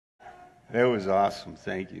That was awesome.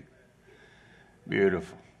 Thank you.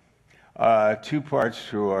 Beautiful. Two parts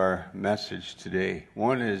to our message today.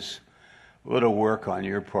 One is a little work on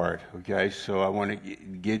your part, okay? So I want to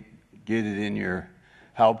get it in your,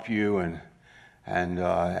 help you and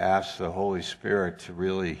ask the Holy Spirit to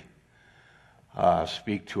really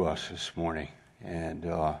speak to us this morning. And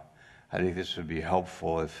I think this would be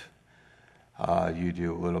helpful if you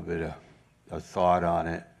do a little bit of a thought on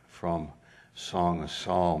it from Song of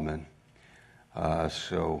Solomon.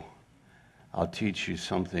 So I'll teach you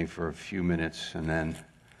something for a few minutes, and then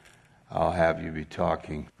I'll have you be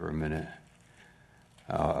talking for a minute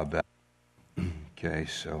about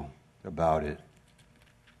it.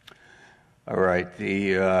 All right,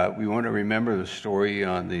 we want to remember the story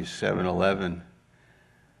on the 7-Eleven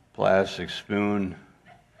plastic spoon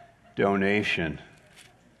donation.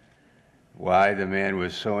 Why the man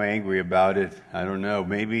was so angry about it, I don't know.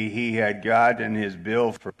 Maybe he had gotten his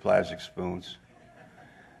bill for plastic spoons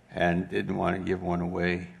and didn't want to give one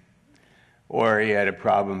away. Or he had a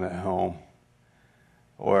problem at home.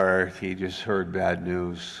 Or he just heard bad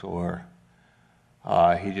news. Or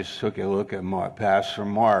he just took a look at Pastor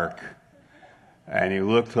Mark, and he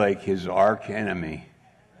looked like his arch enemy.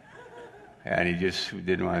 And he just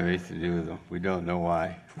didn't want anything to do with him. We don't know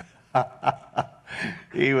why.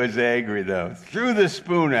 He was angry, though. Threw the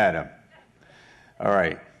spoon at him. All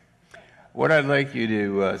right. What I'd like you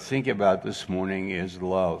to think about this morning is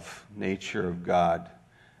love, nature of God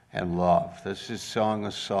and love. This is Song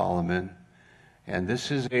of Solomon. And this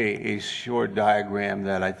is a short diagram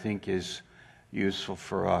that I think is useful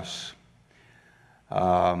for us.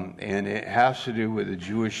 And it has to do with the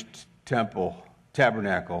Jewish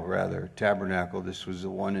tabernacle. This was the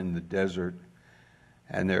one in the desert.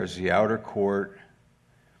 And there's the outer court,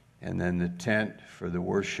 and then the tent for the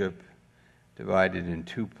worship, divided in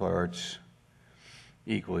two parts,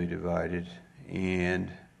 equally divided.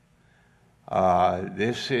 And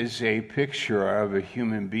this is a picture of a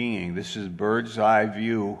human being. This is bird's eye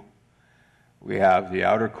view. We have the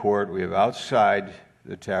outer court, we have outside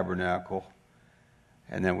the tabernacle,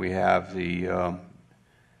 and then we have the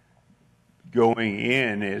going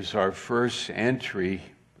in is our first entry.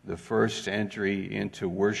 The first entry into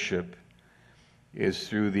worship is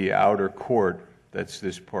through the outer court. That's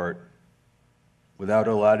this part. Without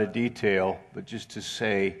a lot of detail, but just to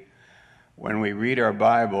say, when we read our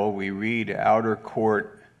Bible, we read outer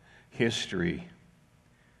court history.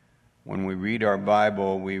 When we read our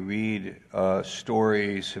Bible, we read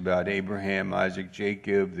stories about Abraham, Isaac,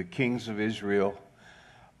 Jacob, the kings of Israel,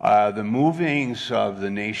 the movings of the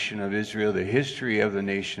nation of Israel, the history of the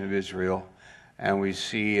nation of Israel. And we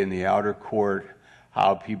see in the outer court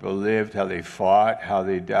how people lived, how they fought, how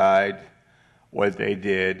they died, what they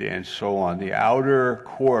did, and so on. The outer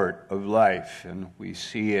court of life, and we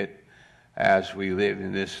see it as we live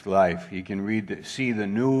in this life. You can see the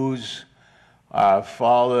news,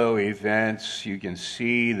 follow events. You can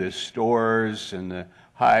see the stores and the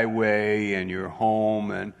highway and your home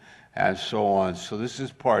and so on. So this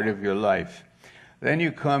is part of your life. Then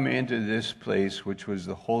you come into this place, which was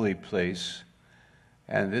the holy place.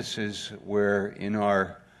 And this is where, in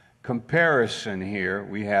our comparison here,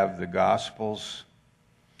 we have the Gospels,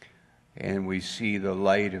 and we see the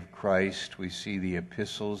light of Christ. We see the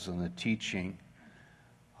epistles and the teaching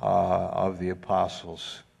of the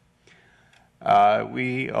apostles.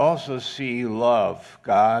 We also see love.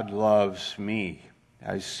 God loves me.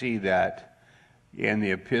 I see that in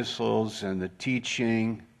the epistles and the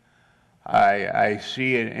teaching. I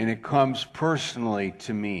see it, and it comes personally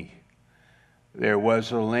to me. There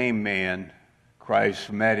was a lame man. Christ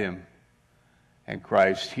met him, and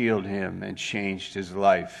Christ healed him and changed his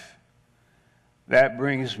life. That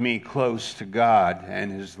brings me close to God and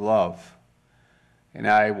his love. And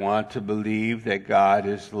I want to believe that God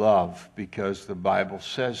is love because the Bible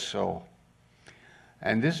says so.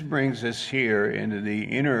 And this brings us here into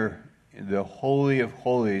the Holy of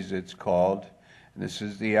Holies, it's called. And this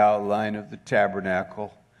is the outline of the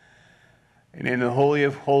tabernacle. And in the Holy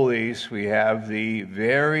of Holies, we have the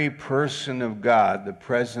very person of God, the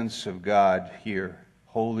presence of God here,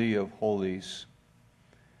 Holy of Holies.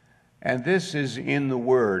 And this is in the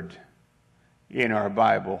Word, in our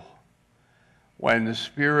Bible. When the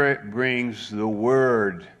Spirit brings the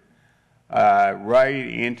Word right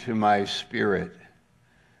into my spirit,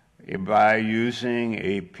 by using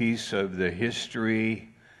a piece of the history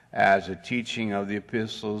as a teaching of the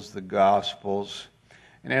epistles, the Gospels.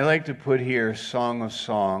 And I like to put here Song of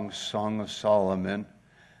Songs, Song of Solomon,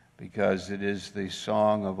 because it is the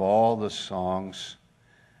song of all the songs,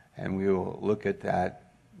 and we will look at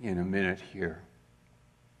that in a minute here.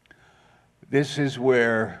 This is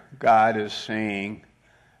where God is saying,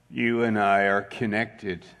 you and I are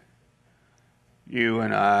connected. You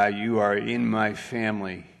and I, you are in my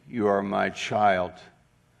family. You are my child.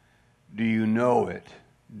 Do you know it?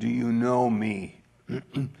 Do you know me?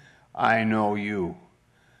 I know you.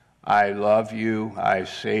 I love you. I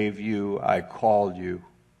save you. I called you.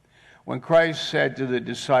 When Christ said to the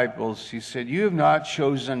disciples, he said, you have not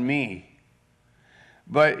chosen me.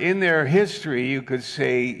 But in their history, you could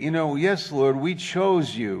say, yes, Lord, we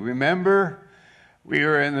chose you. Remember, we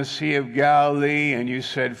were in the Sea of Galilee, and you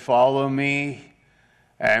said, follow me.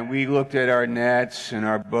 And we looked at our nets and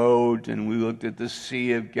our boat, and we looked at the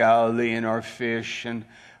Sea of Galilee and our fish, and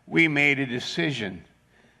we made a decision.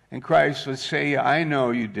 And Christ would say, I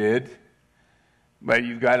know you did, but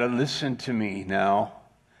you've got to listen to me now.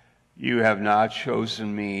 You have not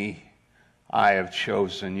chosen me. I have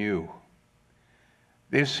chosen you.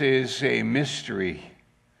 This is a mystery.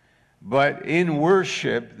 But in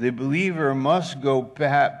worship, the believer must go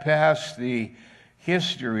past the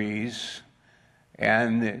histories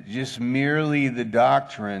and just merely the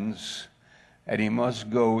doctrines, and he must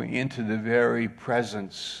go into the very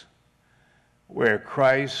presence where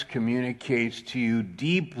Christ communicates to you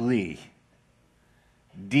deeply,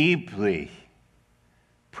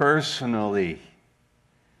 personally,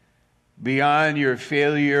 beyond your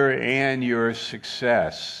failure and your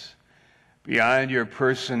success, beyond your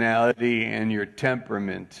personality and your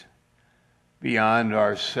temperament, beyond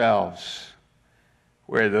ourselves,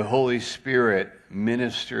 where the Holy Spirit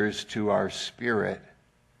ministers to our spirit.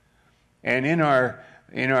 And in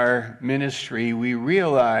our ministry, we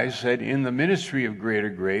realize that in the ministry of greater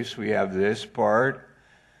grace, we have this part,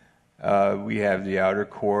 we have the outer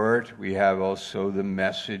court, we have also the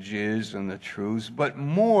messages and the truths, but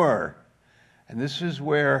more. And this is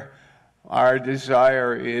where our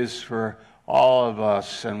desire is for all of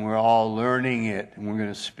us, and we're all learning it, and we're going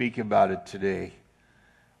to speak about it today.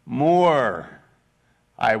 More,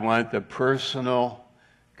 I want the personal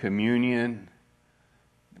communion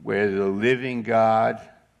with the living God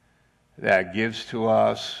that gives to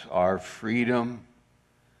us our freedom,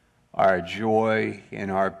 our joy, and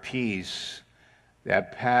our peace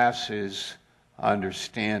that passes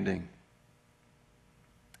understanding.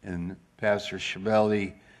 And Pastor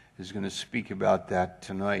Schaller is going to speak about that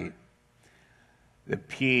tonight. The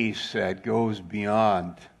peace that goes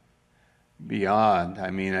beyond.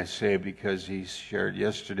 I say it because he shared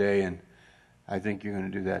yesterday, and I think you're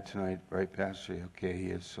going to do that tonight, right, Pastor? Okay,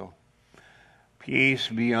 he is. So, peace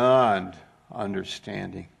beyond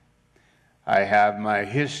understanding. I have my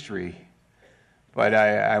history, but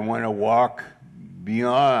I want to walk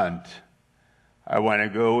beyond. I want to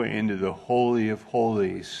go into the Holy of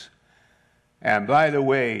Holies. And by the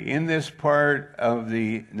way, in this part of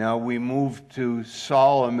now we move to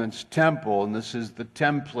Solomon's temple, and this is the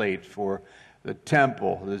template for the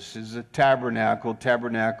temple. This is a tabernacle.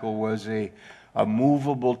 Tabernacle was a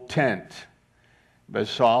movable tent, but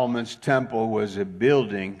Solomon's temple was a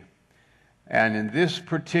building. And in this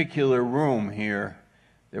particular room here,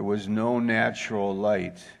 there was no natural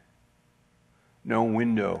light, no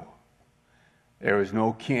window. There was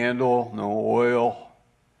no candle, no oil.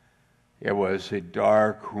 It was a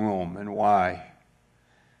dark room. And why?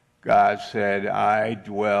 God said, I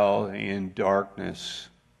dwell in darkness.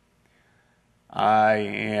 I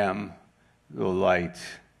am the light.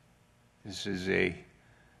 This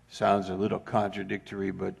sounds a little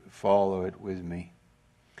contradictory, but follow it with me.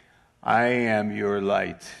 I am your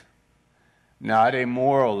light, not a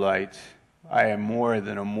moral light. I am more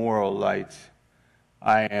than a moral light.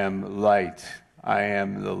 I am light. I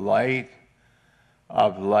am the light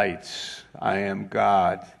of lights. I am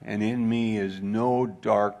God, and in me is no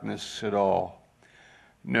darkness at all,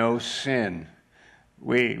 no sin.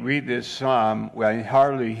 We read this psalm, well, I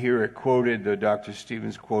hardly hear it quoted, though Dr.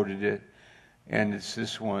 Stevens quoted it, and it's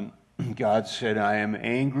this one. God said, I am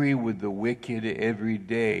angry with the wicked every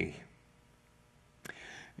day.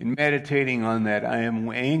 In meditating on that, I am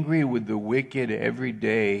angry with the wicked every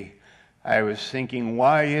day, I was thinking,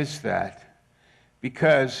 why is that?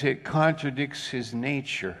 Because it contradicts his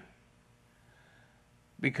nature.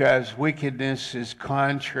 Because wickedness is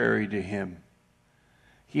contrary to him.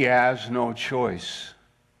 He has no choice.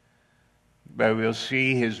 But we'll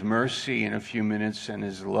see his mercy in a few minutes and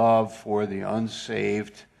his love for the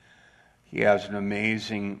unsaved. He has an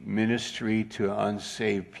amazing ministry to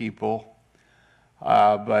unsaved people.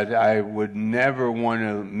 But I would never want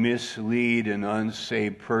to mislead an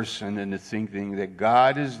unsaved person into thinking that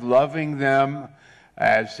God is loving them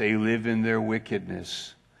as they live in their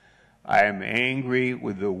wickedness. I am angry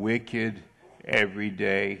with the wicked every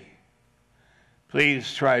day.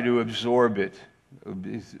 Please try to absorb it,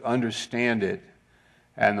 understand it,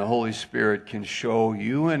 and the Holy Spirit can show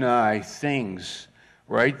you and I things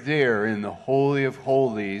right there in the Holy of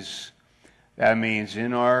Holies. That means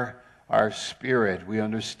in our spirit we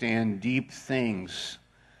understand deep things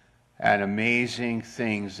and amazing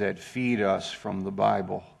things that feed us from the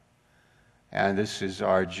Bible. And this is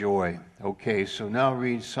our joy. Okay, so now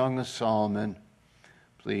read Song of Solomon,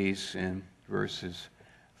 please, in verses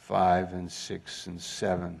 5 and 6 and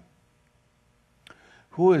 7.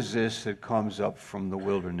 Who is this that comes up from the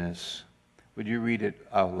wilderness? Would you read it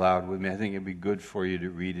out loud with me? I think it'd be good for you to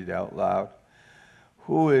read it out loud.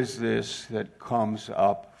 Who is this that comes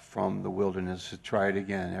up from the wilderness? So try it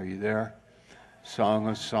again. Are you there? Song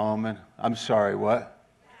of Solomon. I'm sorry, what?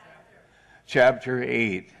 Chapter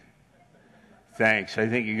 8. Thanks. I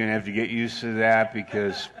think you're going to have to get used to that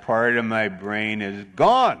because part of my brain is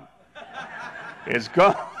gone. It's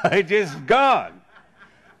gone. It's just gone.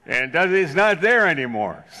 And it's not there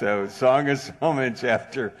anymore. So Song of Solomon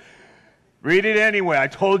chapter. Read it anyway. I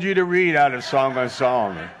told you to read out of Song of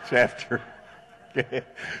Solomon chapter 8.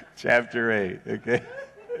 Okay.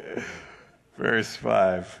 Verse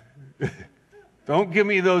 5. Don't give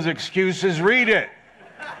me those excuses. Read it.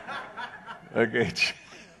 Okay.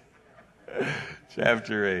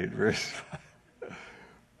 Chapter 8, verse 5.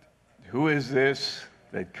 Who is this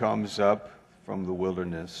that comes up from the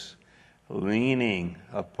wilderness, leaning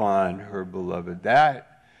upon her beloved?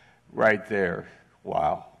 That right there,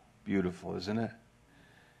 wow, beautiful, isn't it?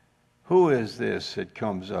 Who is this that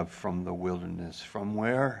comes up from the wilderness? From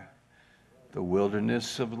where? The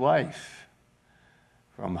wilderness of life.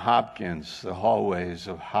 From Hopkins, the hallways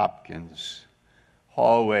of Hopkins,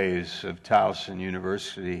 hallways of Towson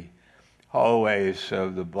University, hallways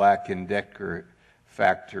of the Black & Decker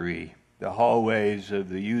factory, the hallways of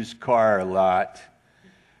the used car lot,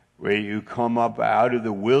 where you come up out of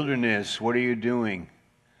the wilderness. What are you doing?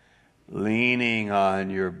 Leaning on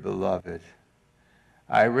your beloved.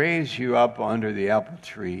 I raised you up under the apple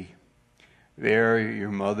tree. There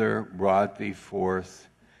your mother brought thee forth.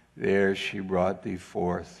 There she brought thee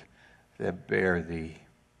forth that bare thee.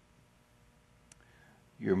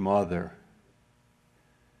 Your mother.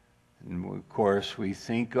 And of course, we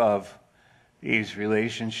think of these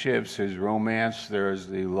relationships as romance. There's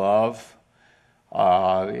the love.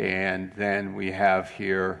 And then we have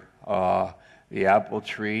here the apple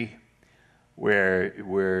tree, where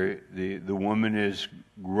the woman is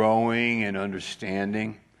growing and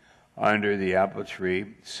understanding under the apple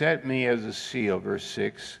tree. Set me as a seal, verse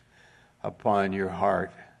 6, upon your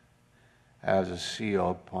heart, as a seal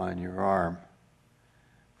upon your arm.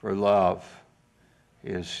 For love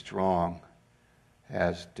is strong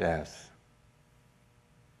as death.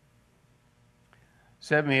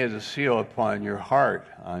 Set me as a seal upon your heart,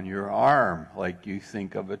 on your arm, like you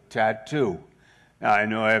think of a tattoo. Now, I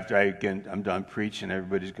know after I'm done preaching,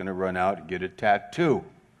 everybody's going to run out and get a tattoo.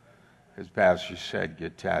 As Pastor said,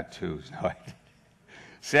 get tattoos. No,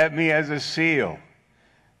 set me as a seal.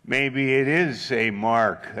 Maybe it is a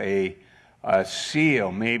mark, a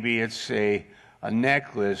seal. Maybe it's a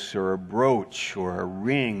necklace or a brooch or a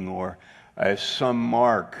ring or some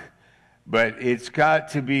mark. But it's got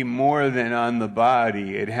to be more than on the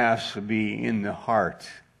body. It has to be in the heart.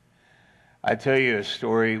 I tell you a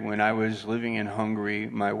story. When I was living in Hungary,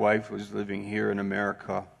 my wife was living here in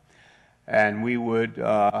America, and we would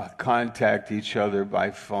contact each other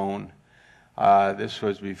by phone. This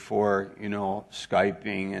was before,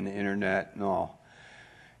 Skyping and the internet and all.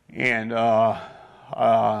 And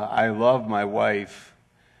I love my wife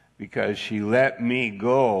because she let me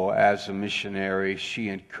go as a missionary. She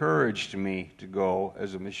encouraged me to go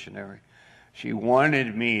as a missionary. She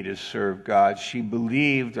wanted me to serve God. She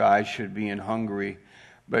believed I should be in Hungary,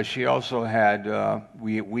 but she also had,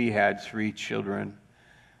 we had 3 children,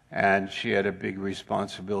 and she had a big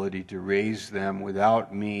responsibility to raise them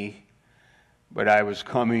without me. But I was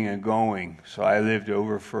coming and going, so I lived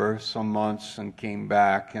over for some months and came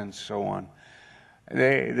back and so on.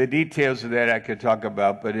 The details of that I could talk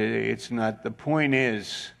about, but it's not. The point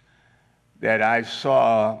is that I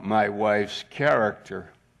saw my wife's character.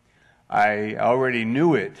 I already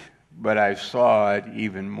knew it, but I saw it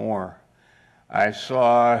even more. I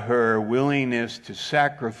saw her willingness to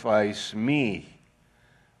sacrifice me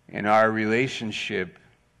in our relationship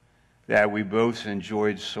that we both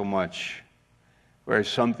enjoyed so much, for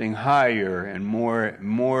something higher and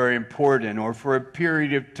more important, or for a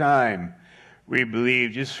period of time. We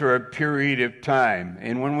believe just for a period of time.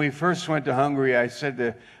 And when we first went to Hungary, I said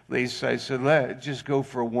to Lisa, let's just go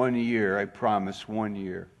for 1 year. I promise, 1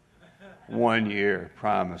 year. 1 year,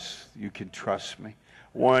 promise. You can trust me.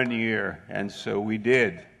 1 year. And so we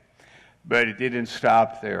did. But it didn't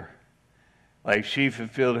stop there. Like, she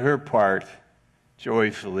fulfilled her part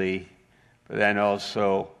joyfully, but then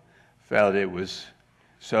also felt it was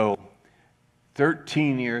so.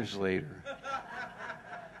 13 years later.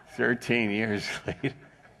 13 years later.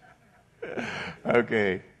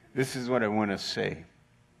 Okay, this is what I want to say.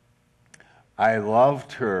 I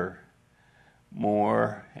loved her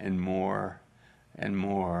more and more and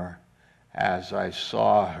more as I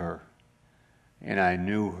saw her and I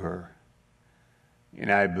knew her and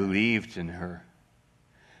I believed in her.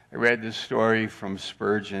 I read the story from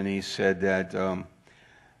Spurgeon. He said that a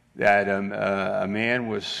man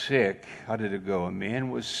was sick. How did it go? A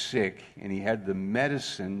man was sick, and he had the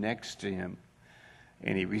medicine next to him,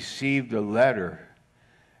 and he received a letter,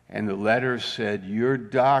 and the letter said, your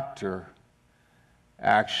doctor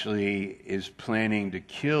actually is planning to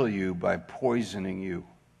kill you by poisoning you.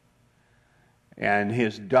 And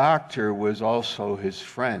his doctor was also his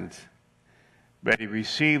friend. But he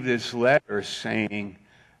received this letter saying,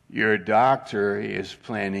 your doctor is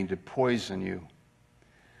planning to poison you.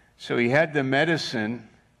 So he had the medicine,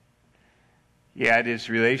 he had his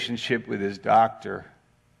relationship with his doctor,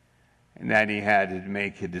 and then he had to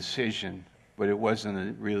make a decision, but it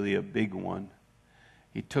wasn't really a big one.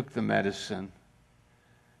 He took the medicine,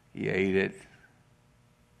 he ate it,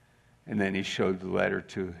 and then he showed the letter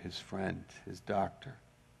to his friend, his doctor,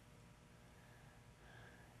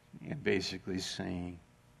 and basically saying,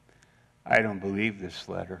 I don't believe this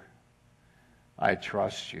letter. I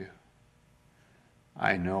trust you.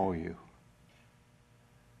 I know you.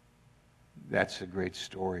 That's a great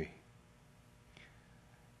story.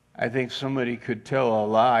 I think somebody could tell a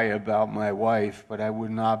lie about my wife, but I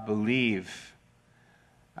would not believe.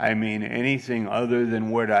 I mean, anything other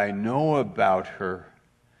than what I know about her.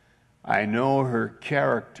 I know her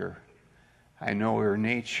character. I know her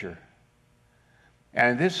nature.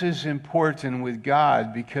 And this is important with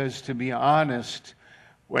God because, to be honest,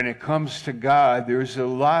 when it comes to God, there's a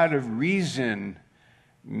lot of reason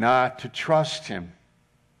not to trust him.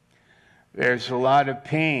 There's a lot of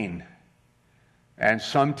pain. And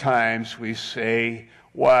sometimes we say,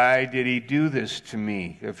 why did he do this to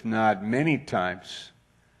me? If not many times.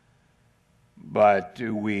 But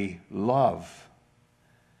do we love?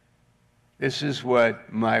 This is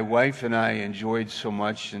what my wife and I enjoyed so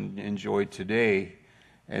much and enjoy today,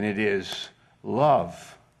 and it is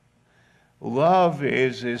love. Love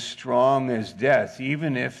is as strong as death.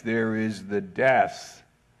 Even if there is the death,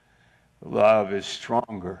 love is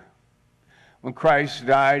stronger. When Christ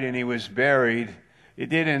died and he was buried, it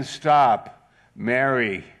didn't stop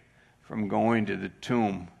Mary from going to the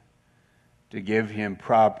tomb to give him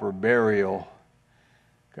proper burial.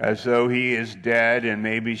 Because though he is dead and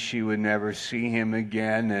maybe she would never see him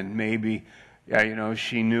again and maybe,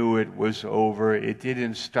 she knew it was over, it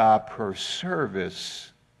didn't stop her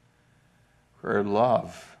service, her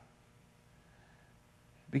love.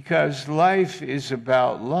 Because life is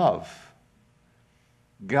about love.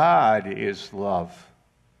 God is love.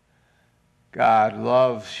 God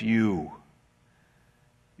loves you.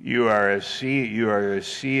 You are a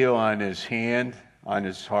seal on his hand, on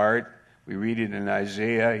his heart. We read it in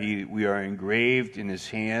Isaiah. We are engraved in his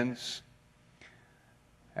hands.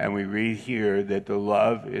 And we read here that the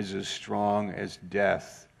love is as strong as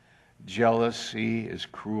death. Jealousy is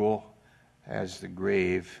cruel as the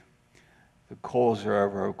grave. The coals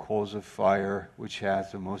are coals of fire, which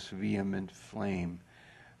hath the most vehement flame.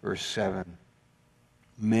 Verse 7,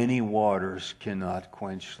 many waters cannot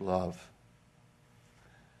quench love,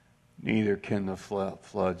 neither can the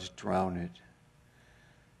floods drown it.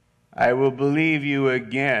 I will believe you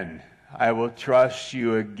again. I will trust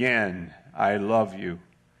you again. I love you.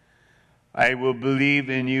 I will believe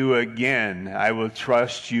in you again. I will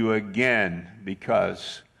trust you again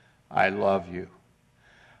because I love you.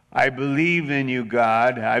 I believe in you,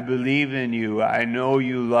 God. I believe in you. I know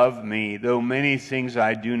you love me, though many things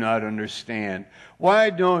I do not understand. Why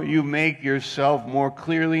don't you make yourself more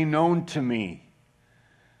clearly known to me?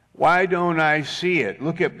 Why don't I see it?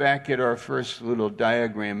 Look back at our first little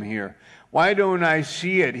diagram here. Why don't I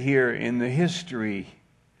see it here in the history?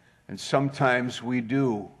 And sometimes we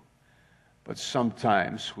do, but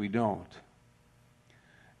sometimes we don't.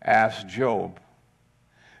 Ask Job.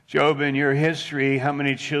 Job, in your history, how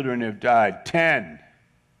many children have died? 10.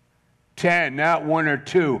 10, not 1 or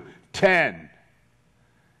 2. 10.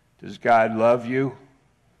 Does God love you?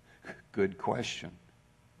 Good question.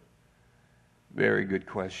 Very good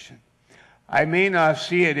question. I may not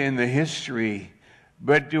see it in the history,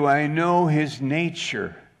 but do I know his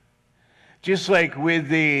nature? Just like with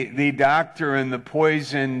the doctor and the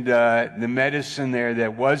poisoned, the medicine there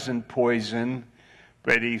that wasn't poison,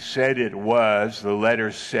 but he said it was. The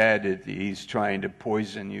letter said it, he's trying to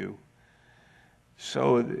poison you.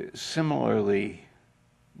 So similarly,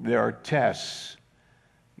 there are tests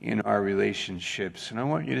in our relationships. And I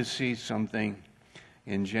want you to see something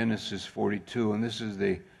in Genesis 42, and this is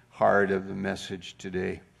the heart of the message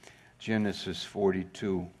today. Genesis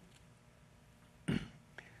 42.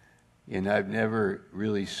 And I've never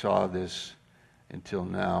really saw this until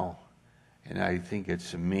now, and I think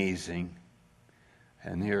it's amazing.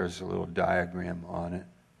 And here's a little diagram on it.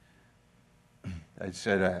 I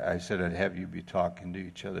said I'd have you be talking to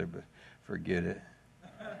each other, but forget it.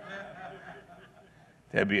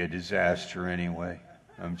 That'd be a disaster anyway.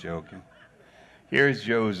 I'm joking. Here's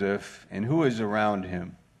Joseph, and who is around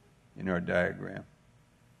him in our diagram?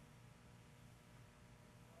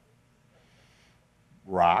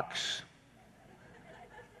 Rocks.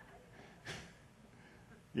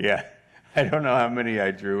 Yeah, I don't know how many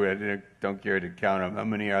I drew. I don't care to count them. How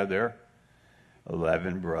many are there?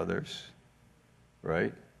 11 brothers,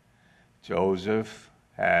 right? Joseph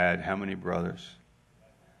had how many brothers?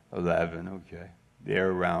 11, okay.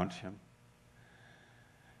 They're around him.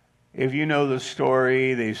 If you know the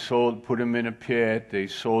story, they put him in a pit. They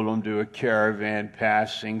sold him to a caravan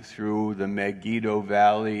passing through the Megiddo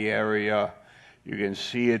Valley area. You can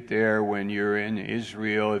see it there when you're in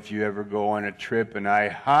Israel if you ever go on a trip, and I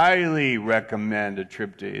highly recommend a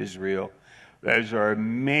trip to Israel. Those are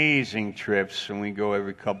amazing trips, and we go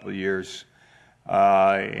every couple of years,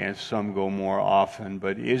 and some go more often.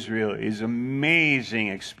 But Israel is an amazing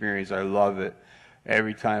experience. I love it.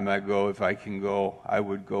 Every time I go, if I can go, I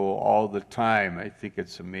would go all the time. I think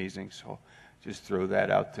it's amazing, so just throw that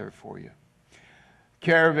out there for you.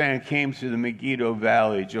 Caravan came to the Megiddo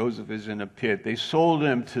Valley. Joseph is in a pit. They sold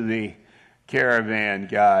him to the caravan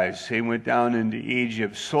guys. They went down into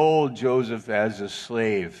Egypt, sold Joseph as a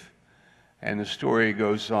slave. And the story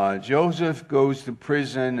goes on. Joseph goes to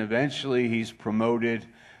prison. Eventually he's promoted.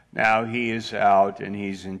 Now he is out and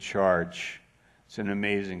he's in charge. It's an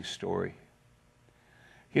amazing story.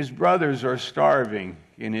 His brothers are starving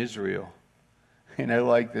in Israel. And I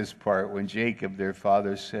like this part when Jacob, their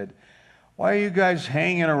father, said, "Why are you guys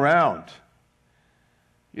hanging around?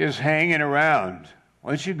 You're just hanging around.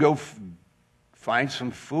 Why don't you go find some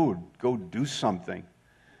food? Go do something.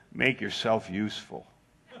 Make yourself useful."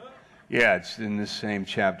 Yeah, it's in the same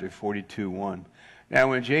chapter, 42:1. Now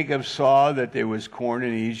when Jacob saw that there was corn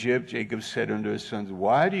in Egypt, Jacob said unto his sons,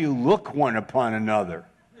 "Why do you look one upon another?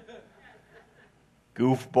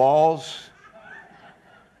 Goofballs?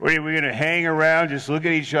 What, are we going to hang around, just look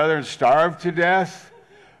at each other and starve to death?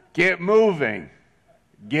 Get moving.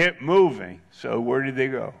 Get moving." So where did they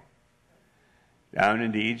go? Down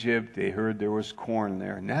into Egypt. They heard there was corn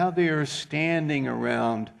there. Now they are standing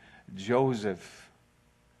around Joseph.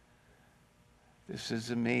 This is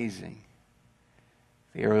amazing.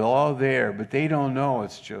 They are all there, but they don't know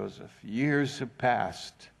it's Joseph. Years have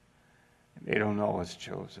passed. They don't know it's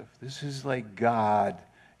Joseph. This is like God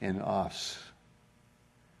and us.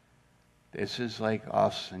 This is like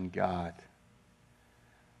us and God.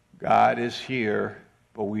 God is here,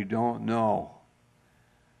 but we don't know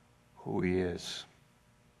who he is.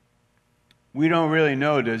 We don't really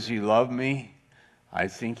know, does he love me? I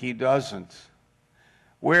think he doesn't.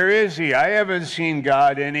 Where is he? I haven't seen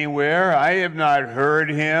God anywhere. I have not heard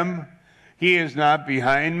him. He is not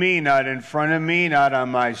behind me, not in front of me, not on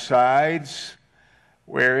my sides.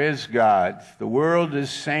 Where is God? The world is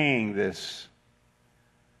saying this.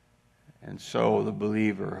 And so the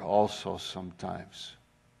believer also sometimes.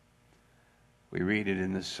 We read it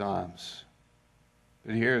in the Psalms.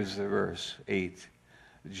 But here's the verse 8.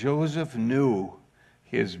 Joseph knew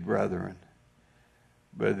his brethren,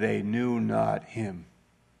 but they knew not him.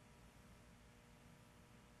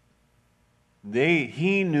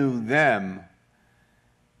 He knew them,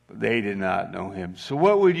 but they did not know him. So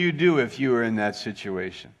what would you do if you were in that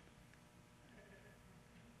situation?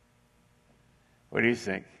 What do you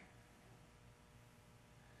think?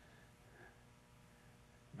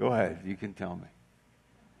 Go ahead, you can tell me.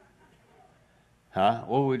 Huh?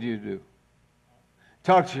 What would you do?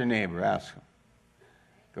 Talk to your neighbor, ask him.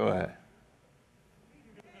 Go ahead.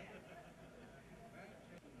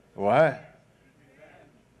 What?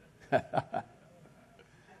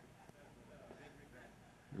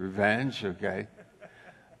 Revenge, okay.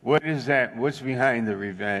 What is that? What's behind the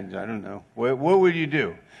revenge? I don't know. What would you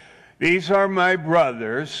do? These are my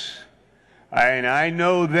brothers, and I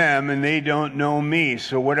know them, and they don't know me,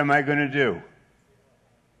 so what am I going to do?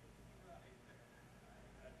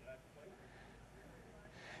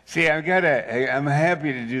 See, I'm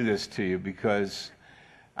happy to do this to you because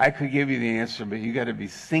I could give you the answer, but you got to be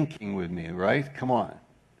thinking with me, right? Come on.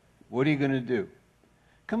 What are you going to do?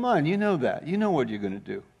 Come on, you know that. You know what you're going to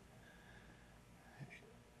do.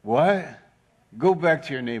 What? Go back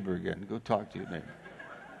to your neighbor again. Go talk to your neighbor.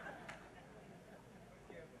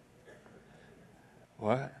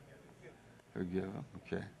 What? Forgive him?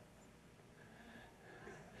 Okay.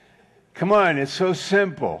 Come on, it's so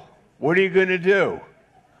simple. What are you going to do?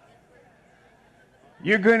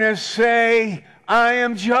 You're going to say, I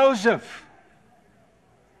am Joseph.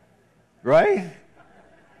 Right?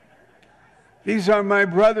 These are my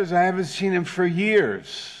brothers. I haven't seen them for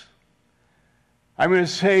years. I'm going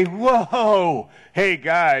to say, whoa, hey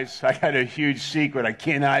guys, I got a huge secret I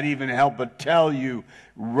cannot even help but tell you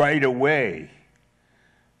right away.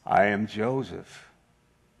 I am Joseph.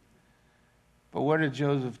 But what did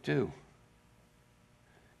Joseph do?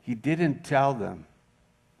 He didn't tell them.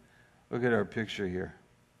 Look at our picture here.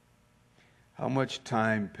 How much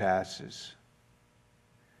time passes,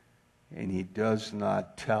 and he does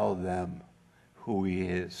not tell them who he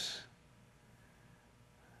is.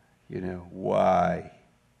 You know, why?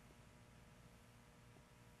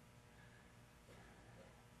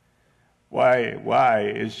 Why?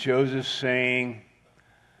 Is Joseph saying,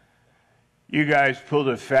 you guys pulled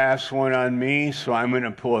a fast one on me, so I'm going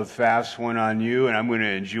to pull a fast one on you, and I'm going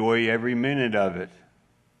to enjoy every minute of it?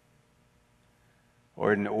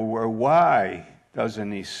 Or why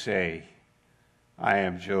doesn't he say, I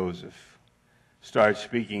am Joseph? Start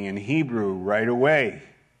speaking in Hebrew right away,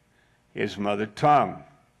 his mother tongue.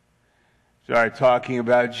 Start talking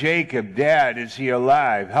about Jacob. Dad, is he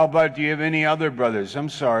alive? How about, do you have any other brothers? I'm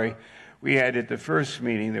sorry, we had at the first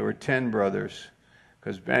meeting, there were 10 brothers,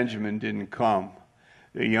 because Benjamin didn't come,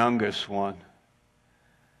 the youngest one.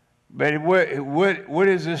 But what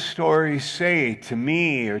does this story say to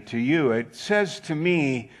me or to you? It says to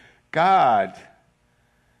me, God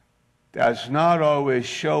does not always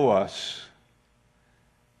show us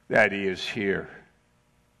that he is here.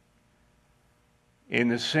 In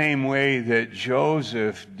the same way that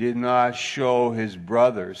Joseph did not show his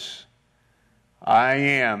brothers, I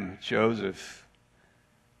am Joseph,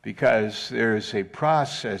 because there is a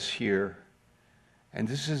process here, and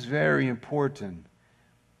this is very important.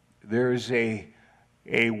 There is a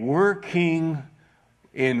working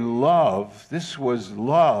in love. This was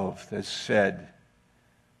love that said,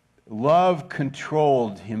 love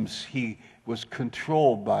controlled him. He was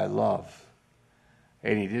controlled by love.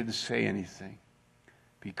 And he didn't say anything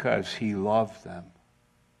because he loved them.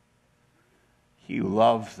 He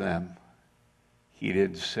loved them. He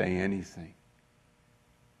didn't say anything.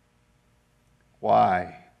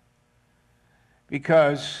 Why?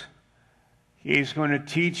 Because he's going to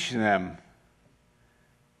teach them.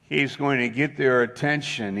 He's going to get their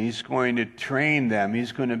attention. He's going to train them.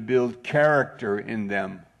 He's going to build character in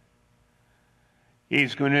them.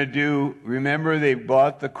 He's going to do, remember they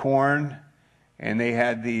bought the corn and they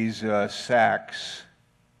had these sacks.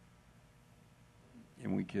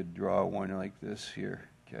 And we could draw one like this here,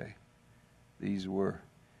 okay? These were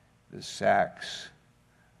the sacks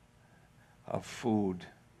of food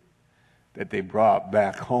that they brought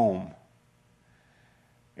back home.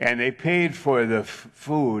 And they paid for the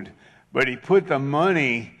food, but he put the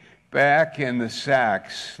money back in the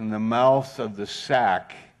sacks, in the mouth of the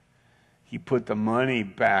sack. He put the money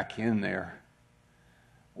back in there.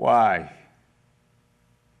 Why?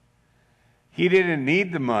 He didn't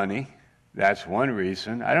need the money. That's one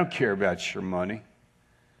reason. I don't care about your money.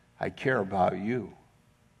 I care about you.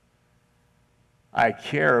 I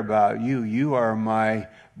care about you. You are my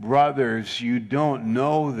brothers. You don't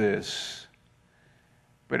know this.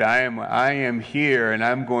 But I am here, and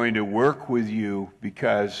I'm going to work with you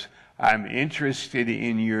because I'm interested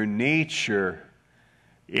in your nature,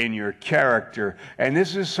 in your character. And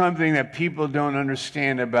this is something that people don't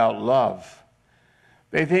understand about love.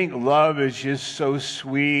 They think love is just so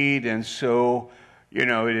sweet and so, it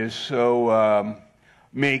is so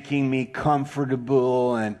making me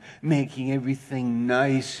comfortable and making everything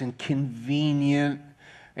nice and convenient.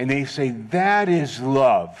 And they say, that is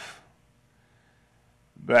love.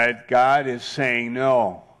 But God is saying,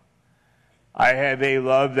 no, I have a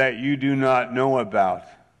love that you do not know about.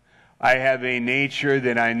 I have a nature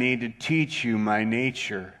that I need to teach you, my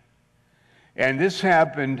nature. And this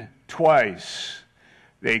happened twice.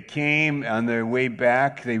 They came on their way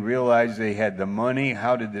back. They realized they had the money.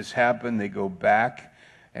 How did this happen? They go back.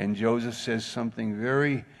 And Joseph says something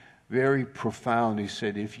very, very profound. He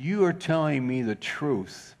said, if you are telling me the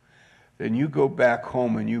truth, then you go back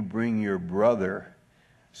home and you bring your brother.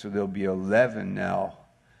 So there'll be 11 now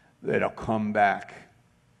that'll come back.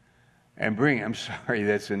 and bring, I'm sorry,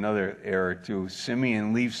 that's another error too.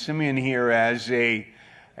 Simeon, leave Simeon here as a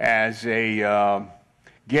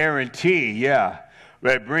guarantee, yeah.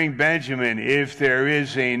 But bring Benjamin if there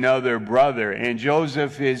is another brother. And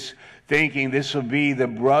Joseph is thinking this will be the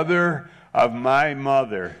brother of my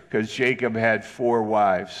mother, because Jacob had 4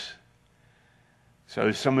 wives.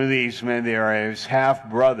 So some of these men, they are his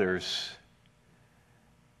half-brothers.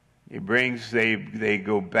 They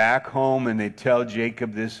go back home and they tell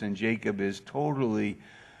Jacob this, and Jacob is totally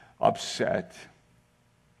upset.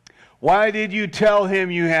 Why did you tell him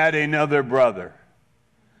you had another brother?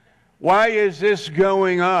 Why is this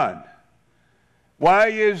going on? Why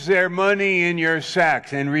is there money in your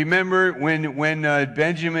sacks? And remember when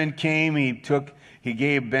Benjamin came, he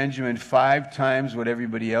gave Benjamin 5 times what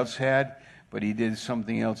everybody else had, but he did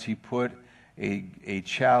something else. He put a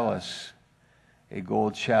chalice, a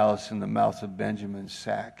gold chalice in the mouth of Benjamin's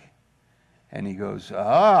sack. And he goes,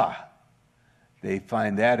 they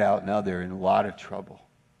find that out. Now they're in a lot of trouble.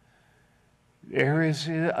 There is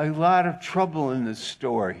a lot of trouble in this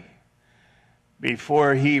story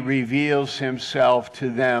before he reveals himself to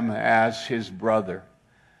them as his brother.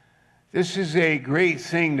 This is a great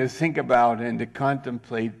thing to think about and to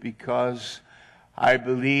contemplate, because I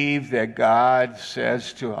believe that God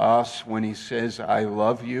says to us when he says, I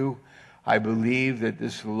love you, I believe that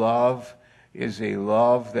this love is a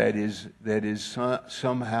love that is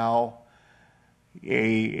somehow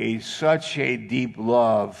such a deep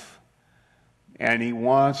love, and he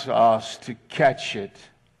wants us to catch it.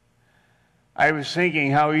 I was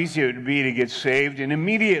thinking how easy it would be to get saved, and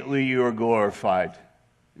immediately you are glorified.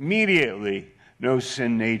 Immediately. No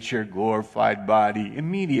sin nature, glorified body.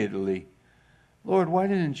 Immediately. Lord, why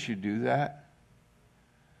didn't you do that?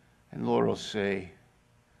 And Lord will say,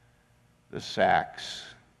 the sacks.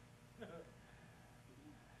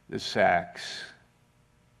 The sacks.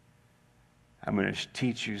 I'm going to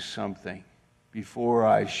teach you something. Before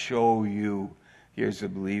I show you, here's a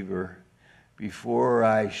believer, before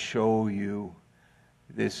I show you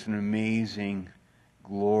this amazing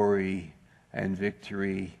glory and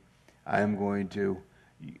victory, I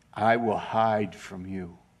will hide from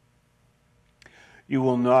you. You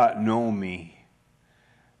will not know me.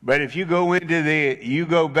 But if you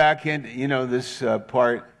go back into, this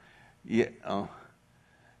part, you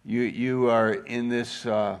are in this,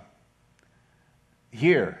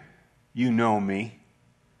 here, you know me.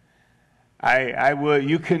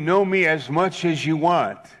 You can know me as much as you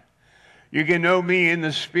want. You can know me in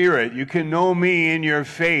the Spirit. You can know me in your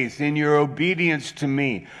faith, in your obedience to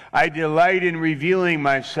me. I delight in revealing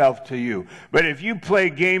myself to you. But if you play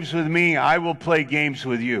games with me, I will play games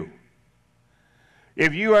with you.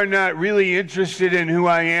 If you are not really interested in who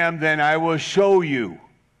I am, then I will show you.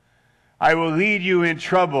 I will lead you in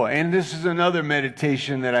trouble. And this is another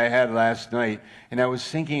meditation that I had last night. And I was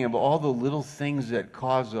thinking of all the little things that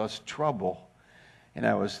cause us trouble. And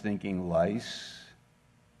I was thinking lice.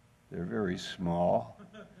 They're very small.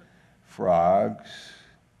 Frogs.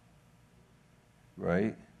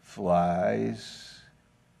 Right? Flies.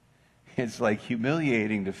 It's like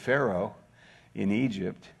humiliating to Pharaoh in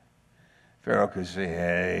Egypt. Pharaoh could say,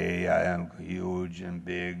 hey, I am huge and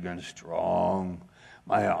big and strong.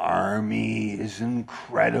 My army is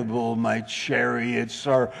incredible. My chariots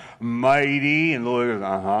are mighty. And the Lord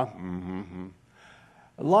goes,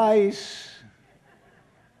 Lice.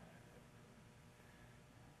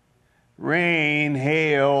 Rain,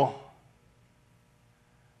 hail,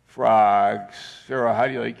 frogs. Pharaoh, how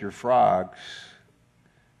do you like your frogs?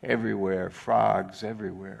 Everywhere, frogs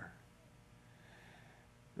everywhere.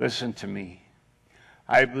 Listen to me.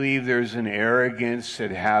 I believe there's an arrogance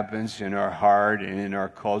that happens in our heart and in our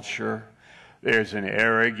culture. There's an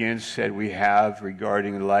arrogance that we have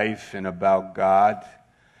regarding life and about God.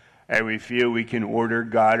 And we feel we can order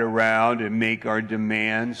God around and make our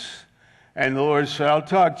demands. And the Lord said, I'll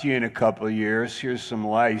talk to you in a couple of years. Here's some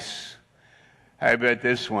lice. I bet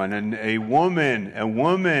this one. And a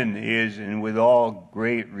woman is, and with all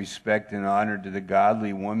great respect and honor to the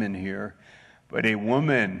godly woman here, but a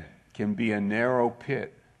woman can be a narrow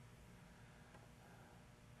pit,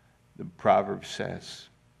 the proverb says.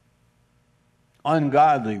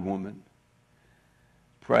 Ungodly woman,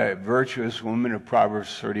 virtuous woman of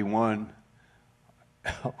Proverbs 31,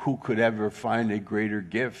 who could ever find a greater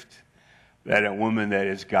gift than a woman that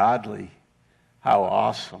is godly? How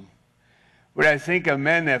awesome. But I think of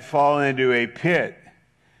men that fall into a pit.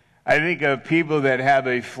 I think of people that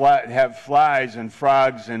have flies and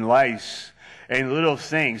frogs and lice and little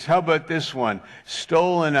things. How about this one?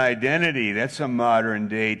 Stolen identity. That's a modern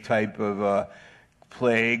day type of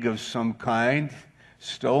plague of some kind.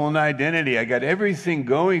 Stolen identity. I got everything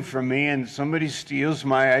going for me, and somebody steals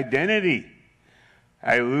my identity.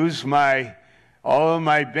 I lose all of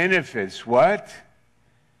my benefits. What?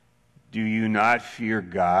 Do you not fear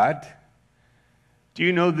God? Do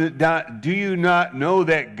you not know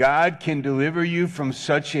that God can deliver you from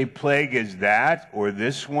such a plague as that, or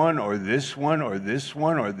this one, or this one, or this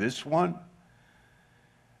one, or this one?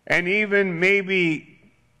 And even maybe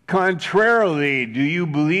contrarily, do you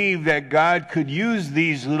believe that God could use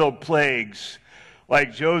these little plagues,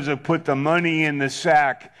 like Joseph put the money in the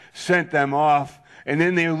sack, sent them off, and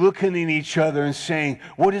then they're looking at each other and saying,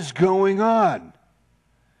 what is going on?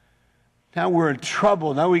 Now we're in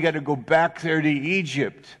trouble. Now we got to go back there to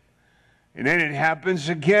Egypt. And then it happens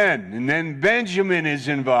again. And then Benjamin is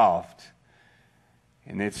involved.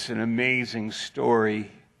 And it's an amazing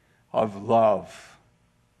story of love.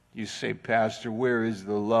 You say, Pastor, where is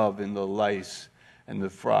the love in the lice and the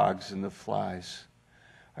frogs and the flies?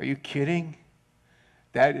 Are you kidding?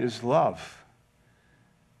 That is love.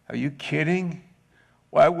 Are you kidding?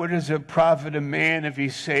 Why, what does it profit a man if he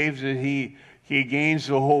saves it, he gains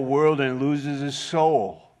the whole world and loses his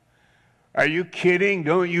soul? Are you kidding?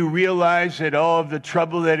 Don't you realize that all of the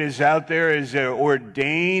trouble that is out there is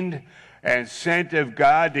ordained and sent of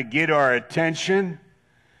God to get our attention?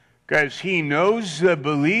 Because he knows the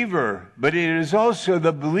believer, but it is also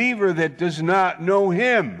the believer that does not know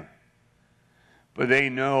him. But they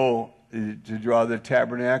know, to draw the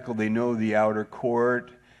tabernacle, they know the outer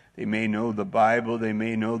court, they may know the Bible, they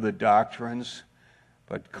may know the doctrines,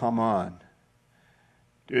 but come on.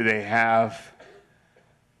 Do they have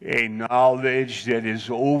a knowledge that is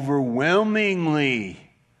overwhelmingly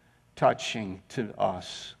touching to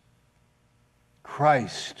us?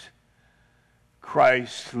 Christ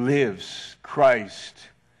lives. Christ,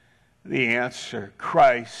 the answer.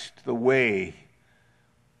 Christ, the way,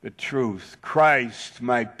 the truth. Christ,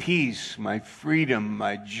 my peace, my freedom,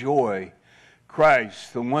 my joy.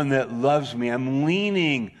 Christ, the one that loves me. I'm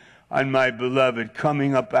leaning on my beloved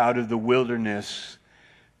coming up out of the wilderness,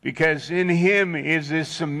 because in him is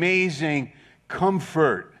this amazing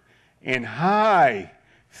comfort and high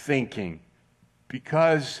thinking.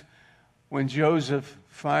 Because when Joseph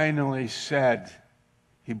finally said,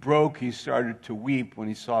 he started to weep when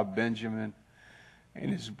he saw Benjamin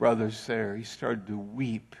and his brothers there. He started to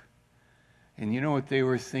weep. And you know what they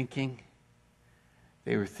were thinking?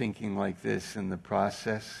 They were thinking like this in the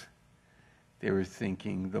process. They were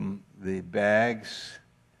thinking the bags,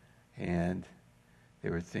 and they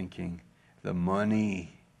were thinking the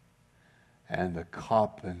money and the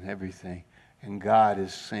cup and everything. And God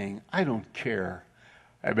is saying, I don't care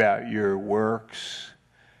about your works,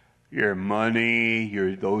 your money,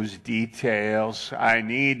 those details. I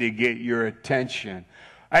need to get your attention.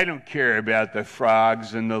 I don't care about the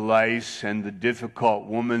frogs and the lice and the difficult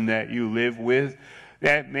woman that you live with.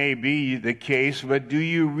 That may be the case, but do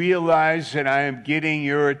you realize that I am getting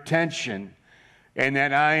your attention and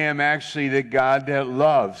that I am actually the God that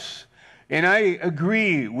loves? And I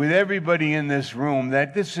agree with everybody in this room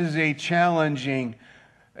that this is a challenging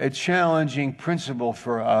principle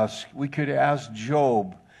for us. We could ask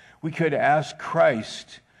Job. We could ask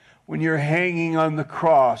Christ. When you're hanging on the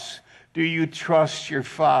cross, do you trust your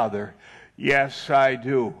Father? Yes, I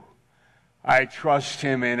do. I trust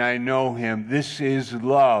him and I know him. This is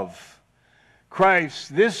love.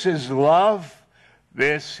 Christ, this is love.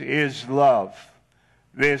 This is love.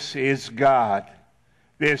 This is God.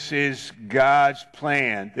 This is God's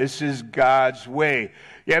plan. This is God's way.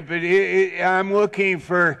 Yeah, but I'm looking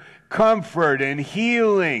for comfort and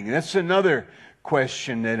healing. That's another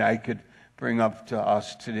question that I could bring up to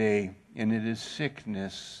us today, and it is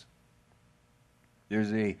sickness.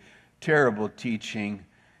 There's a terrible teaching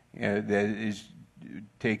that is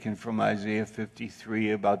taken from Isaiah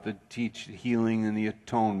 53 about the healing and the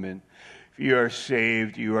atonement. If you are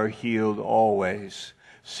saved, you are healed always.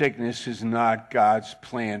 Sickness is not God's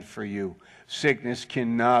plan for you. Sickness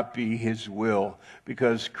cannot be his will,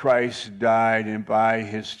 because Christ died and by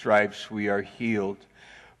his stripes we are healed.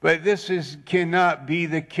 But this cannot be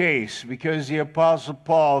the case, because the Apostle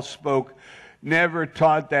Paul never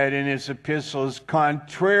taught that in his epistles.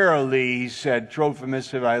 Contrarily, he said, Trophimus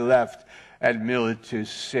have I left at Miletus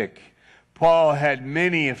sick. Paul had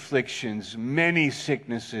many afflictions, many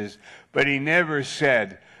sicknesses, but he never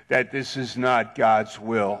said that this is not God's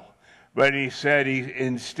will. But instead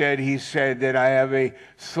he said that I have a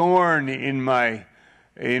thorn in my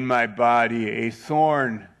body, a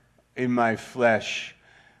thorn in my flesh,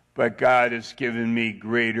 but God has given me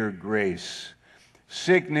greater grace.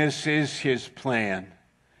 Sickness is his plan.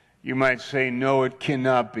 You might say, no, it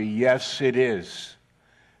cannot be. Yes, it is.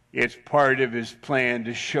 It's part of his plan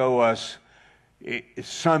to show us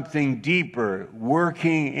something deeper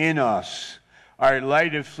working in us. Our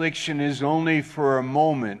light affliction is only for a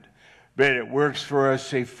moment, but it works for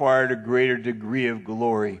us a far greater degree of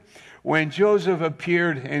glory. When Joseph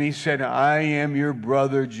appeared and he said, I am your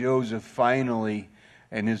brother Joseph, finally,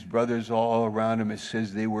 and his brothers all around him, it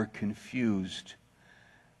says they were confused.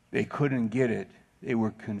 They couldn't get it. They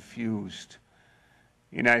were confused.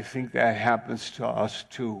 And I think that happens to us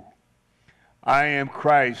too. I am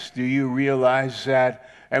Christ. Do you realize that?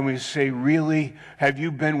 And we say, really? Have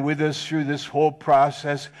you been with us through this whole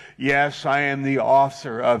process? Yes, I am the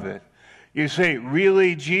author of it. You say,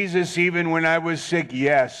 really, Jesus, even when I was sick?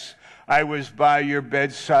 Yes, I was by your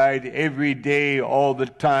bedside every day, all the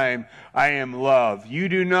time. I am love. You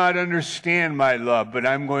do not understand my love, but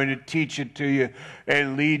I'm going to teach it to you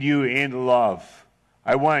and lead you in love.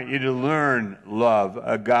 I want you to learn love,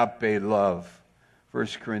 agape love. 1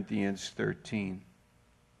 Corinthians 13.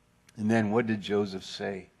 And then what did Joseph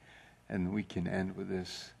say? And we can end with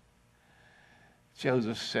this.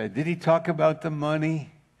 Joseph said, did he talk about the money,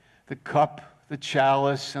 the cup, the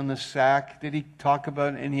chalice, and the sack? Did he talk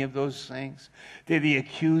about any of those things? Did he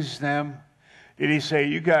accuse them? Did he say,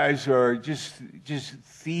 you guys are just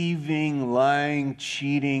thieving, lying,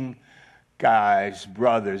 cheating guys,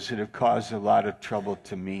 brothers that have caused a lot of trouble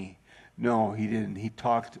to me? No, he didn't. He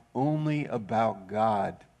talked only about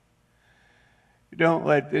God. Don't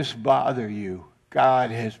let this bother you.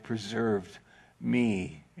 God has preserved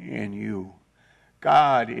me and you.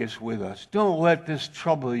 God is with us. Don't let this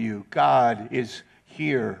trouble you. God is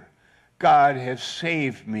here. God has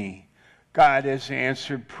saved me. God has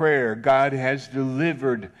answered prayer. God has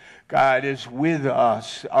delivered. God is with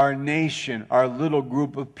us, our nation, our little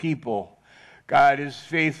group of people. God is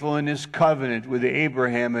faithful in his covenant with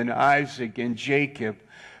Abraham and Isaac and Jacob.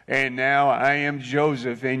 And now I am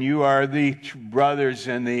Joseph, and you are the brothers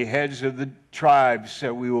and the heads of the tribes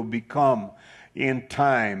that we will become in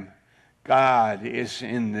time. God is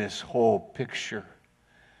in this whole picture.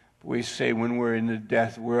 We say when we're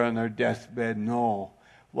on our deathbed, no,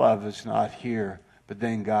 love is not here. But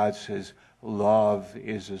then God says, love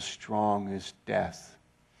is as strong as death.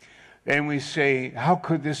 Then we say, how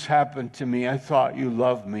could this happen to me? I thought you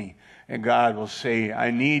loved me. And God will say,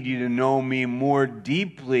 I need you to know me more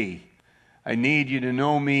deeply. I need you to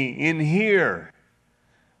know me in here.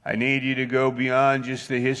 I need you to go beyond just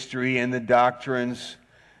the history and the doctrines.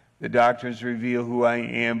 The doctrines reveal who I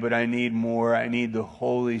am, but I need more. I need the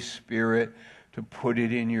Holy Spirit to put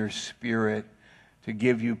it in your spirit, to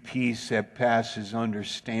give you peace that passes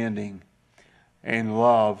understanding and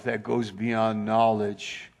love that goes beyond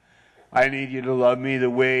knowledge. I need you to love me the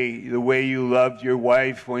way you loved your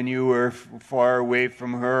wife when you were far away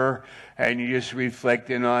from her and you just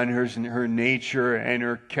reflected on her nature and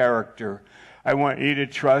her character. I want you to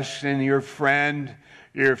trust in your friend.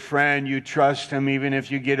 Your friend, you trust him even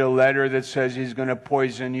if you get a letter that says he's going to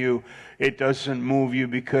poison you. It doesn't move you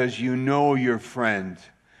because you know your friend.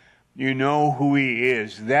 You know who he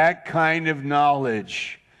is. That kind of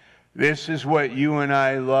knowledge. This is what you and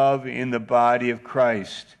I love in the body of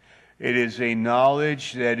Christ. It is a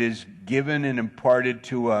knowledge that is given and imparted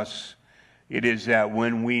to us. It is that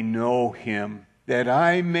when we know him, that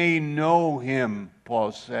I may know him,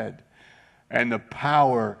 Paul said, and the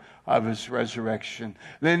power of his resurrection,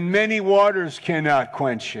 then many waters cannot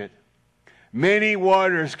quench it. Many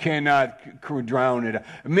waters cannot drown it.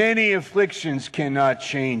 Many afflictions cannot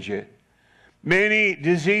change it. Many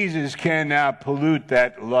diseases cannot pollute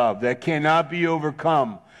that love, that cannot be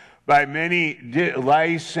overcome by many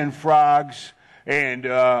lice and frogs and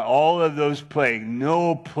all of those plagues.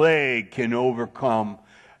 No plague can overcome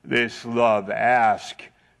this love. Ask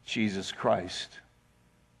Jesus Christ.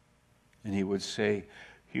 And he would say,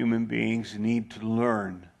 human beings need to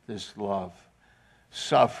learn this love.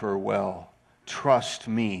 Suffer well. Trust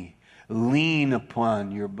me. Lean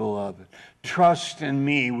upon your beloved. Trust in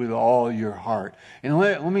me with all your heart. And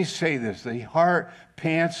let me say this. The heart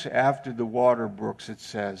pants after the water brooks, it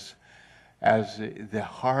says. As the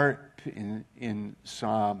heart in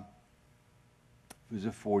Psalm, it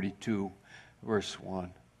was 42, verse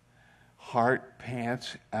 1. Heart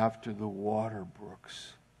pants after the water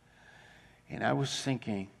brooks. And I was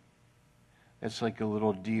thinking, that's like a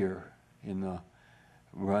little deer in the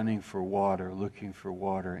running for water, looking for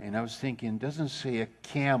water. And I was thinking, it doesn't say a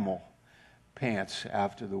camel pants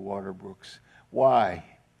after the water brooks. Why?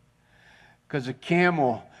 Because a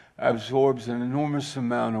camel absorbs an enormous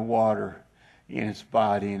amount of water in its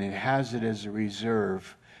body, and it has it as a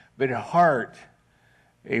reserve. But a heart,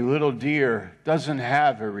 a little deer, doesn't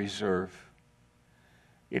have a reserve.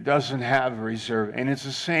 It doesn't have a reserve. And it's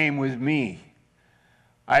the same with me.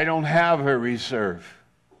 I don't have a reserve.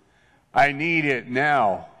 I need it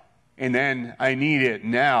now. And then I need it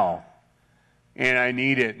now. And I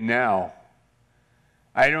need it now.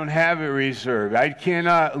 I don't have a reserve. I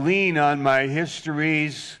cannot lean on my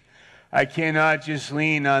histories. I cannot just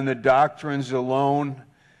lean on the doctrines alone.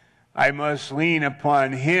 I must lean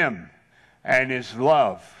upon Him and His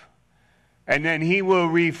love. And then He will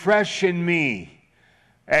refresh in me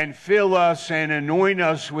and fill us and anoint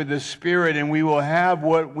us with the Spirit, and we will have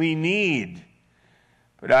what we need.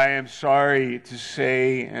 But I am sorry to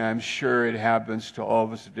say, and I'm sure it happens to all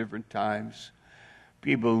of us at different times,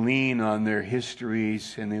 people lean on their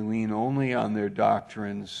histories and they lean only on their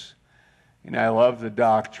doctrines. And I love the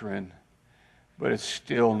doctrine, but it's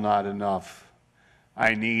still not enough.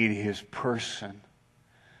 I need His person.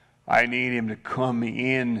 I need Him to come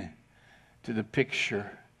in to the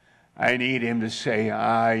picture. I need Him to say,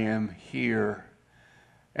 I am here.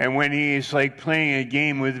 And when He is like playing a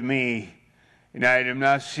game with me, and I am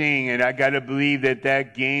not seeing it, I got to believe that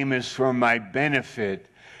that game is for my benefit.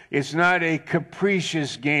 It's not a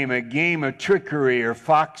capricious game, a game of trickery or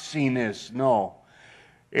foxiness. No.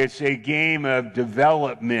 It's a game of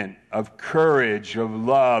development, of courage, of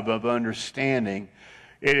love, of understanding.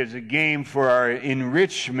 It is a game for our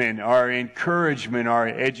enrichment, our encouragement, our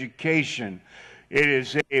education. It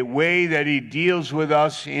is a way that He deals with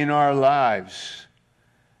us in our lives.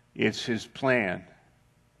 It's His plan.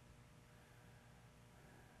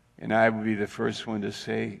 And I would be the first one to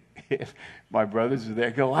say, if my brothers are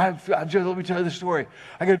there, go, let me tell you the story.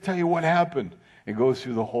 I got to tell you what happened. And go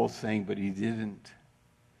through the whole thing, but He didn't.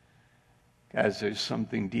 Guys, there's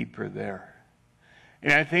something deeper there.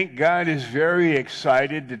 And I think God is very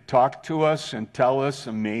excited to talk to us and tell us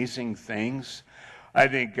amazing things. I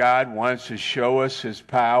think God wants to show us His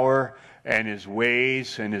power and His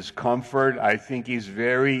ways and His comfort. I think He's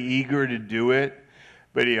very eager to do it.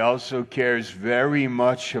 But He also cares very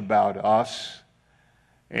much about us.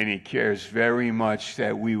 And He cares very much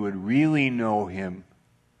that we would really know Him.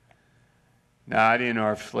 Not in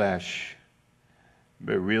our flesh,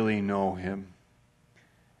 but really know Him.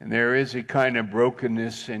 And there is a kind of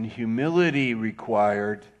brokenness and humility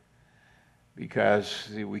required, because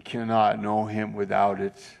we cannot know Him without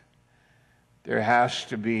it. There has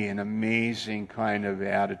to be an amazing kind of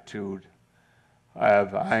attitude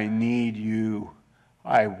of, I need You.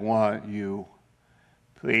 I want You.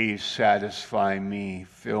 Please satisfy me,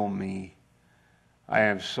 fill me. I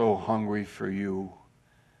am so hungry for You.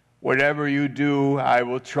 Whatever You do, I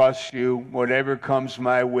will trust You. Whatever comes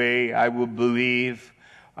my way, I will believe.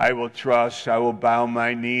 I will trust. I will bow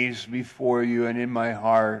my knees before You, and in my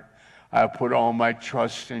heart, I'll put all my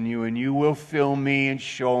trust in You, and You will fill me and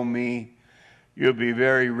show me. You'll be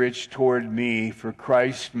very rich toward me, for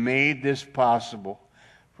Christ made this possible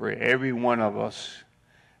for every one of us.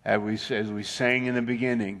 As we sang in the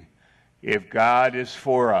beginning, if God is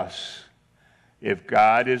for us, if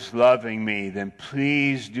God is loving me, then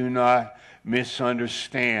please do not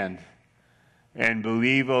misunderstand and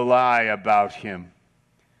believe a lie about Him.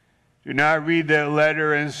 Do not read that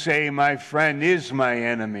letter and say, my friend is my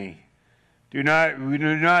enemy. Do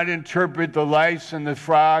not interpret the lice and the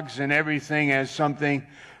frogs and everything as something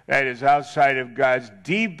that is outside of God's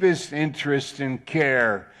deepest interest and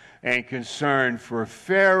care and concern for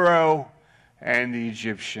Pharaoh and the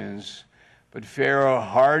Egyptians. But Pharaoh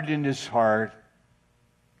hardened his heart,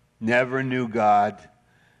 never knew God,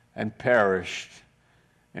 and perished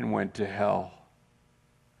and went to hell.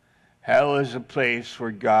 Hell is a place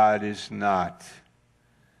where God is not.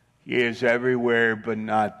 He is everywhere but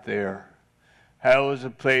not there. Hell is a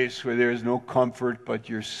place where there is no comfort but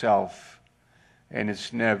yourself, and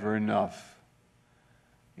it's never enough.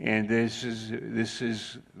 And this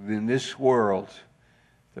is in this world,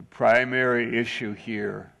 the primary issue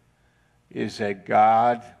here is that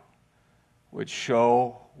God would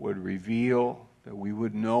show, would reveal, that we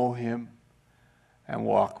would know Him and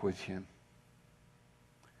walk with Him.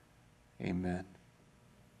 Amen.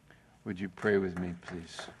 Would you pray with me,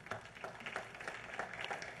 please?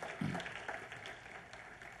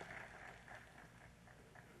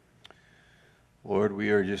 Lord, we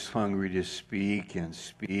are just hungry to speak and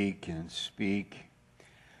speak and speak.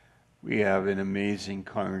 We have an amazing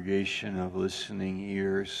congregation of listening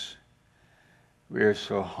ears. We are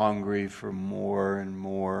so hungry for more and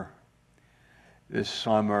more. This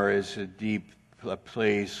summer is a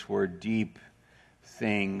place where deep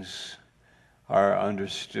things are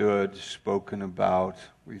understood, spoken about,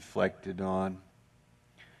 reflected on.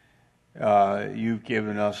 You've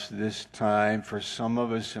given us this time. For some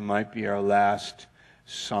of us, it might be our last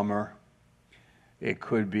summer. It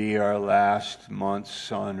could be our last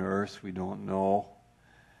months on earth. We don't know.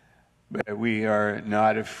 But we are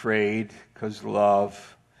not afraid because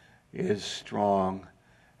love is strong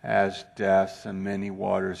as death, and many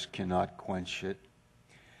waters cannot quench it.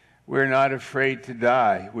 We're not afraid to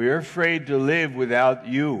die. We are afraid to live without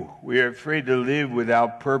you. We are afraid to live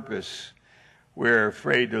without purpose. We're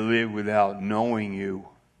afraid to live without knowing you.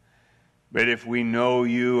 But if we know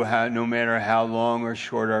you, no matter how long or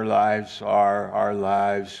short our lives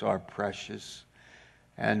are precious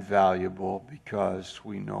and valuable because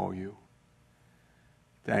we know you.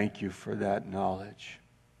 Thank you for that knowledge.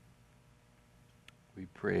 We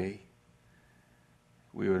pray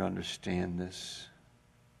we would understand this.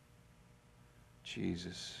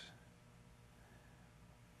 Jesus.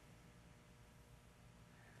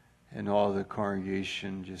 And all the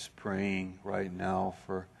congregation just praying right now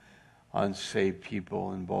for unsaved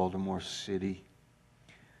people in Baltimore City,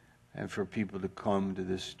 and for people to come to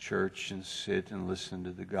this church and sit and listen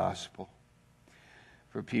to the gospel,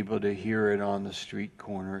 for people to hear it on the street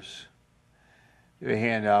corners, to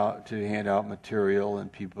hand out material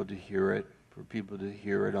and people to hear it, for people to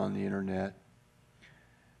hear it on the internet,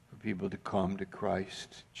 for people to come to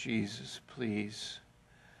Christ. Jesus, please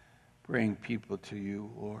bring people to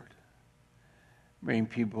you, Lord. Bring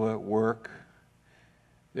people at work.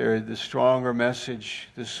 The stronger message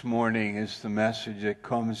this morning is the message that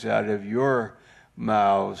comes out of your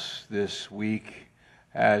mouths this week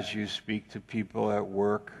as you speak to people at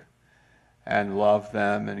work and love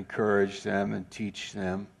them, encourage them, and teach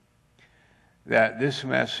them. That this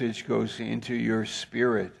message goes into your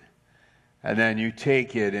spirit, and then you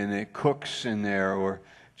take it and it cooks in there, or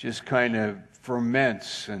just kind of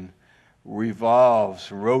ferments and revolves,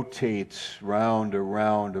 rotates round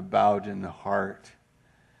around about in the heart.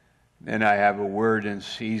 Then I have a word in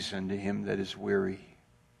season to him that is weary.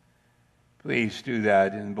 Please do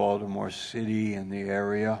that in Baltimore City and the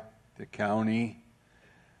area, the county,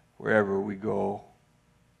 wherever we go.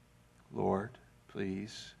 Lord,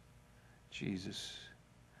 please, Jesus.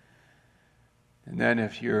 And then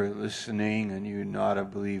if you're listening and you're not a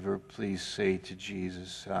believer, please say to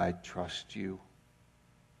Jesus, I trust you.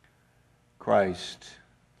 Christ,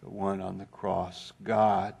 the one on the cross,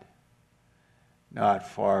 God, not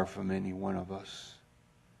far from any one of us.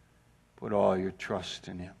 Put all your trust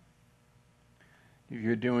in him. If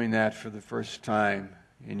you're doing that for the first time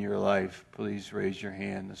in your life, please raise your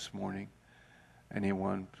hand this morning.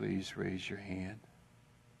 Anyone, please raise your hand.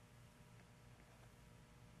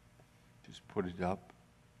 Just put it up.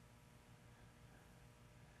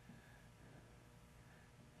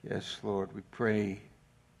 Yes, Lord, we pray.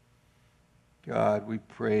 God, we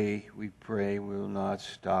pray, we will not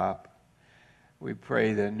stop. We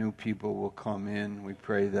pray that new people will come in. We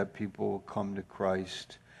pray that people will come to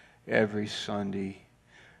Christ every Sunday.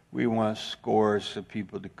 We want scores of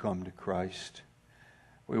people to come to Christ.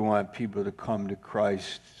 We want people to come to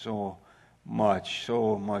Christ so much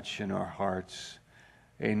in our hearts.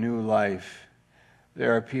 A new life.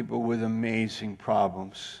 There are people with amazing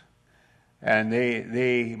problems, and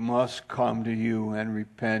they must come to you and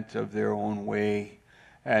repent of their own way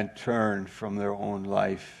and turn from their own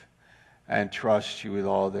life and trust you with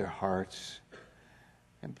all their hearts.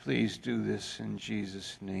 And please do this in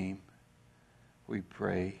Jesus' name. We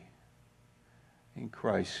pray. In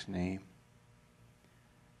Christ's name,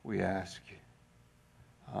 we ask.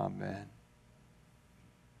 Amen.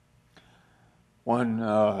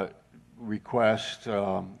 One request,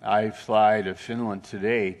 I fly to Finland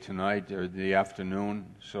tonight, or the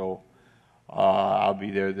afternoon, so I'll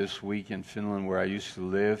be there this week in Finland where I used to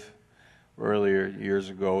live. Earlier, years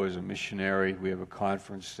ago, as a missionary, we have a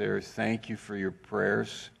conference there. Thank you for your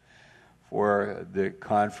prayers for the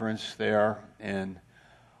conference there. And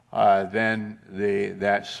then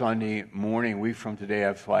that Sunday morning, from today,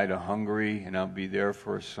 I fly to Hungary, and I'll be there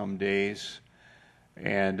for some days.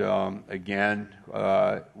 And again,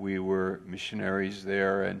 we were missionaries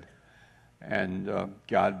there, and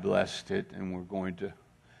God blessed it, and we're going to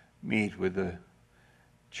meet with the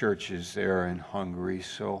churches there in Hungary.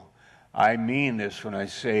 So I mean this when I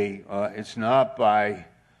say it's not by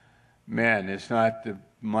men, it's not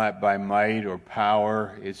by might or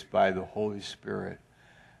power, it's by the Holy Spirit,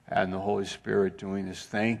 and the Holy Spirit doing this.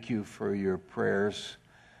 Thank you for your prayers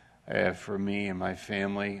for me and my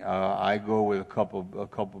family. I go with a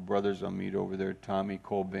couple brothers I'll meet over there, Tommy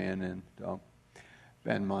Colban and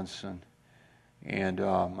Ben Munson, and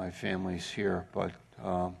my family's here. But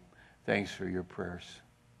thanks for your prayers.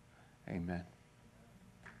 Amen.